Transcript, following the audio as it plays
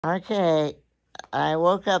Okay, I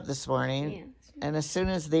woke up this morning, and as soon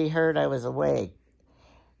as they heard I was awake,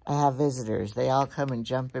 I have visitors. They all come and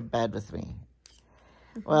jump in bed with me.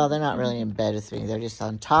 Well, they're not really in bed with me. They're just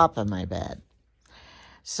on top of my bed.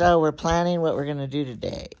 So we're planning what we're going to do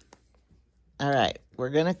today. All right, we're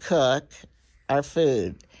going to cook our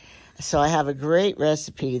food. So I have a great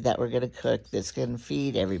recipe that we're going to cook that's going to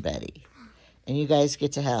feed everybody. And you guys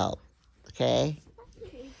get to help, okay?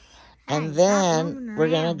 And then we're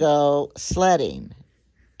going to go sledding.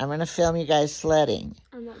 I'm going to film you guys sledding.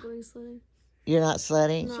 I'm not going sledding. You're not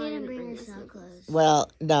sledding? She didn't bring her snow clothes.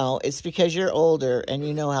 Well, no, it's because you're older and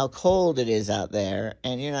you know how cold it is out there,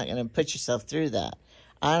 and you're not going to put yourself through that.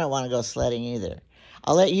 I don't want to go sledding either.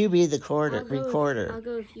 I'll let you be the recorder. I'll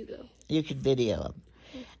go if you go. You could video them.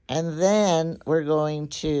 And then we're going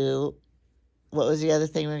to, what was the other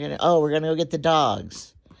thing we're going to, we're going to go get the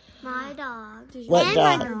dogs. My dog. What and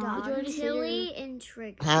dog? My dog. Tilly and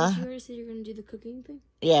Trigger. Huh? Did you already say you're going to do the cooking thing?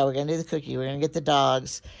 Yeah, we're going to do the cookie. We're going to get the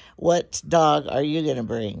dogs. What dog are you going to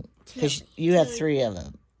bring? Because you have 3 of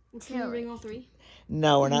them. Can you bring all 3?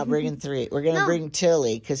 No, we're not bringing 3. We're going to bring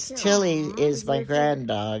Tilly, because Tilly is my grand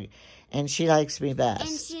dog, and she likes me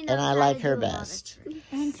best. And I like her best.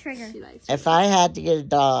 And Trigger. If I had to get a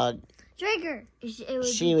dog, Trigger.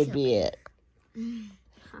 She would be it.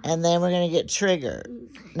 And then we're going to get Trigger.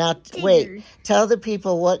 Now, wait. Tell the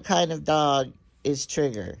people what kind of dog is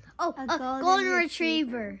Trigger. Oh, a golden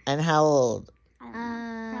retriever. And how old?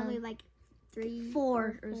 Probably like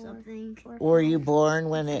 4 or something. Were you born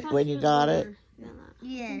when you got it?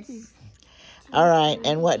 Yes. All right.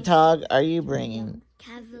 And what dog are you bringing?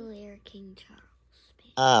 Cavalier King Charles.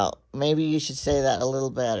 Oh, maybe you should say that a little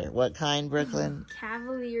better. What kind, Brooklyn?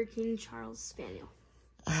 Cavalier King Charles Spaniel.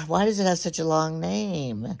 Why does it have such a long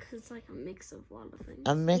name? Because it's like a mix of a lot of things.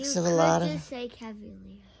 A mix of a lot of... You could just say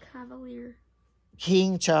Cavalier. Cavalier.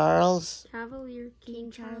 King Charles? Cavalier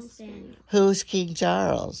King Charles Spaniel. Who's King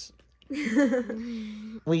Charles?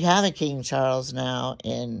 We have a King Charles now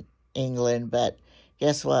in England, but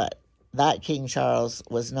guess what? That King Charles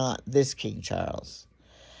was not this King Charles.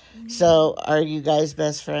 So, are you guys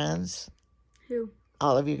best friends? Who?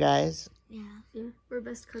 All of you guys? Yeah. Yeah, we're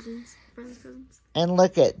best cousins. Friends, cousins. And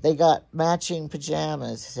look they got matching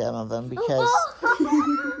pajamas, some of them, because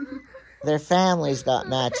their families got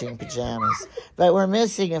matching pajamas. But we're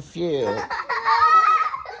missing a few.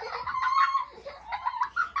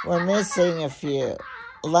 We're missing a few.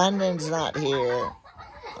 London's not here.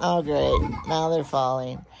 Oh, great. Now they're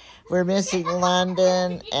falling. We're missing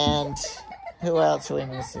London, and who else are we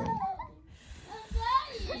missing?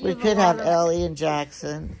 We could have Ellie and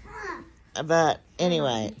Jackson. But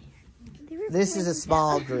anyway, this is a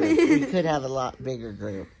small group. We could have a lot bigger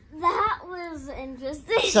group. That was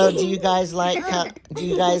interesting. So do you guys like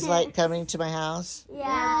coming to my house?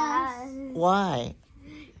 Yeah. Why?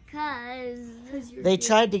 Because They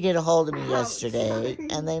tried to get a hold of me yesterday,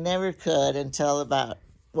 and they never could until about,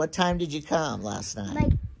 what time did you come last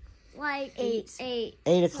night? Like 8.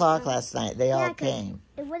 8 o'clock last night. They all came.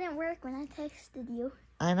 It wouldn't work when I texted you.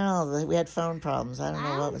 I know. We had phone problems. I don't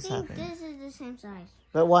know what was happening. This is the same size.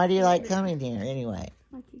 But why do you like coming here anyway?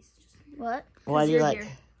 What? Why do you like...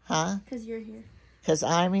 Here. Huh? Because you're here. Because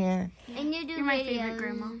I'm here? And you do You're my favorite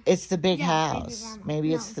grandma. It's the big house.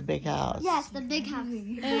 Maybe it's the big house. Yes, the big house.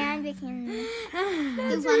 And we can do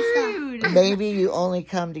fun stuff. Maybe you only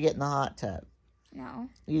come to get in the hot tub. No.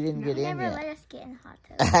 You didn't get in Never yet. let us get in the hot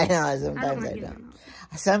tub. I know. Sometimes I don't.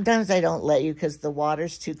 Sometimes I don't let you because the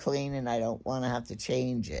water's too clean and I don't want to have to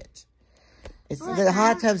change it. The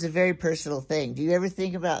hot tub's a very personal thing. Do you ever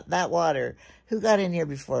think about that water? Who got in here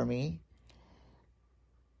before me?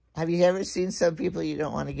 Have you ever seen some people you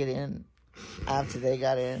don't want to get in after they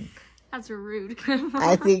got in? That's rude.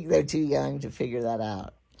 I think they're too young to figure that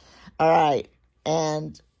out. All right.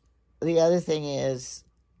 And the other thing is,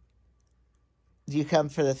 do you come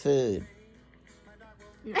for the food?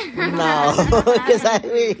 No. Because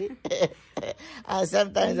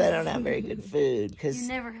sometimes I don't have very good food. You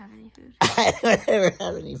never have any food. I don't ever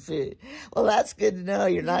have any food. Well, that's good to know.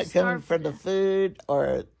 You're not coming for the food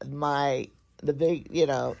or the big,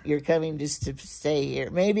 you're coming just to stay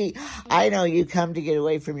here. Maybe, I know you come to get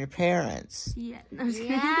away from your parents. Yeah.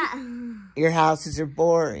 Yeah. Your houses are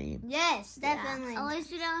boring. Yes, definitely. At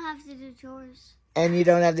least you don't have to do chores. And you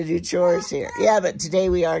don't have to do chores here. Yeah, but today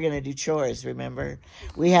we are going to do chores, remember?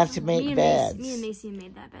 We have to make beds. Me and Macy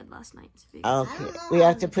made that bed last night. Okay. We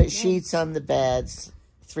have to put sheets on the beds.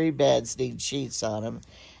 3 beds need sheets on them.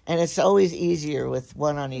 And it's always easier with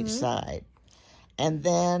one on each side. And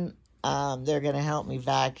then they're going to help me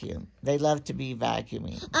vacuum. They love to be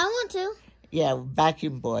vacuuming. I want to. Yeah,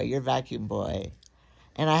 vacuum boy. You're vacuum boy.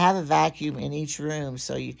 And I have a vacuum in each room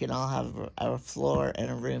so you can all have a floor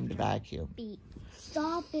and a room to vacuum.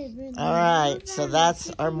 Stop it. Really. All right, so that's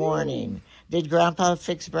our morning. Did Grandpa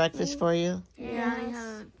fix breakfast for you? Yeah, I had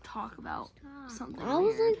to talk about something. I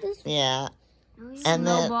was like this. Yeah. And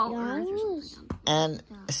then, Snowball Earth or something. and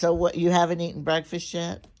so what, you haven't eaten breakfast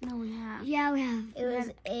yet? No, we have. Yeah, we have. It was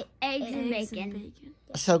eggs and Eggs bacon.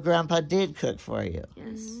 So Grandpa did cook for you?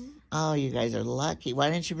 Yes. Oh, you guys are lucky. Why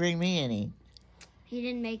didn't you bring me any? He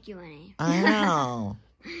didn't make you any. I know.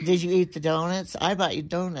 Did you eat the donuts? I bought you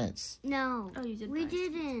donuts. No. Oh, you did. We buy some.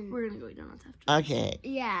 didn't. We're gonna go eat donuts after. Okay.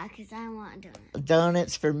 Yeah, because I want a donut.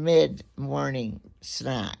 Donuts for mid-morning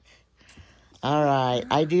snack. All right.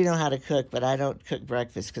 I do know how to cook, but I don't cook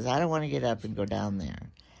breakfast because I don't want to get up and go down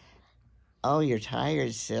there. Oh, you're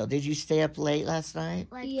tired still. Did you stay up late last night?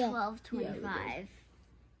 Like Yeah. 12:25.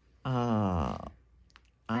 Oh.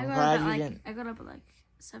 I'm glad you didn't. I got up at like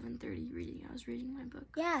 7:30 reading. I was reading my book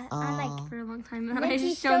Yeah, I'm like, Oh. for a long time, and Then I she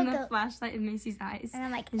just shone showed the the- flashlight in Macy's eyes, and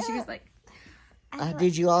I'm like, and she was "Ugh." like, I thought-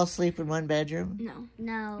 Did you all sleep in one bedroom? "No,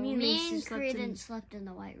 No, Me me and Macy and slept in- Credence slept in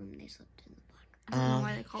the white room. They slept in the black. I don't know Um,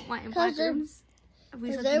 why they call it white and 'cause black they're- rooms.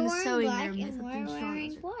 We slept in the sewing room. They slept in the strong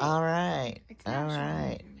room. All right. It's All not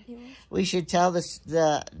right. showing. We should tell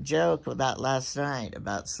the joke about last night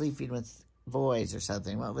about sleeping with boys or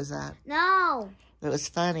something. What was that? No, It was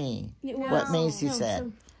funny. Yeah, What Macy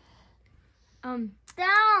said. don't.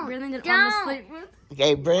 Brandon didn't want to Don't. sleep with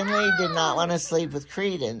Okay, Brindley did not want to sleep with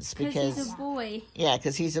Credence because he's because, a boy. yeah,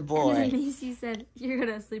 because he's a And then boy. Macy said, "You're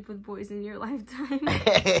gonna sleep with boys in your lifetime."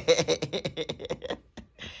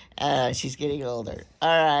 She's getting older.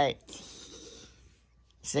 All right.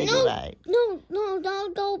 Say goodbye. No,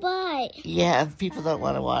 don't go by. Yeah, if people don't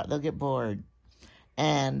want to watch, they'll get bored.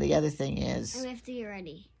 And the other thing And is, we have to get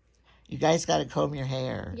ready. you guys got to comb your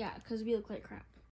hair. Yeah, because we look like crap.